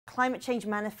climate change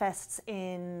manifests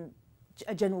in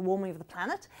a general warming of the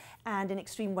planet and in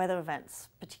extreme weather events,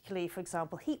 particularly, for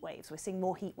example, heat waves. We're seeing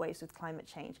more heat waves with climate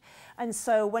change. And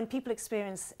so when people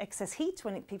experience excess heat,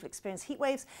 when people experience heat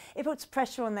waves, it puts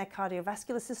pressure on their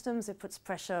cardiovascular systems, it puts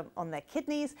pressure on their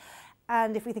kidneys.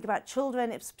 And if we think about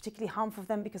children, it's particularly harmful for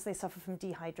them because they suffer from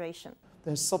dehydration.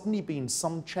 There's suddenly been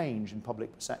some change in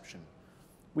public perception.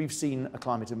 We've seen a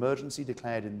climate emergency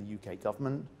declared in the UK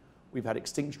government. We've had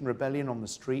Extinction Rebellion on the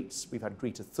streets. We've had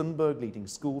Greta Thunberg leading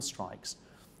school strikes.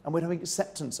 And we're having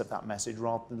acceptance of that message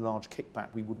rather than the large kickback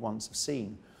we would once have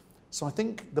seen. So I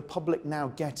think the public now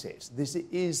get it. This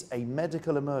is a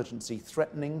medical emergency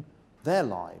threatening their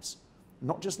lives,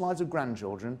 not just lives of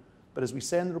grandchildren, but as we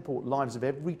say in the report, lives of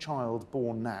every child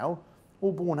born now,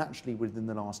 or born actually within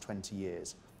the last 20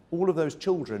 years. All of those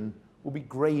children will be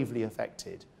gravely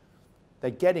affected.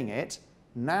 They're getting it.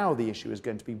 Now the issue is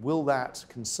going to be, will that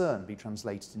concern be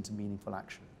translated into meaningful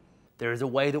action? There is a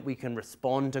way that we can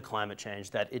respond to climate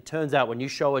change that it turns out when you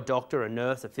show a doctor, a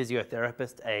nurse, a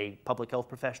physiotherapist, a public health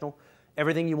professional,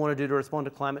 everything you want to do to respond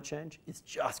to climate change is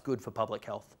just good for public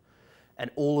health.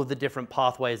 And all of the different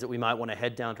pathways that we might want to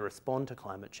head down to respond to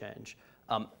climate change,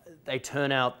 they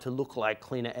turn out to look like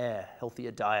cleaner air,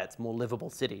 healthier diets, more livable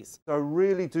cities. I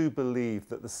really do believe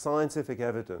that the scientific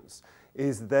evidence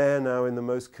is there now in the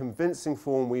most convincing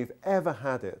form we've ever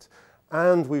had it.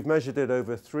 And we've measured it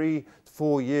over 3 to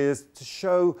 4 years to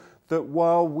show that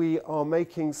while we are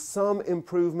making some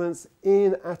improvements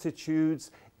in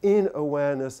attitudes, in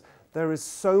awareness, there is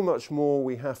so much more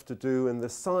we have to do, and the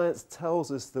science tells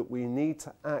us that we need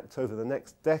to act over the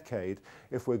next decade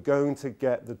if we're going to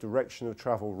get the direction of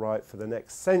travel right for the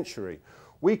next century.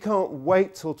 We can't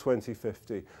wait till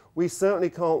 2050. We certainly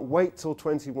can't wait till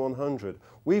 2100.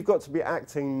 We've got to be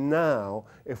acting now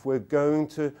if we're going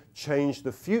to change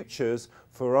the futures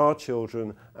for our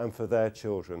children and for their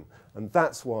children. And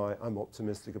that's why I'm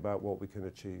optimistic about what we can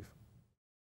achieve.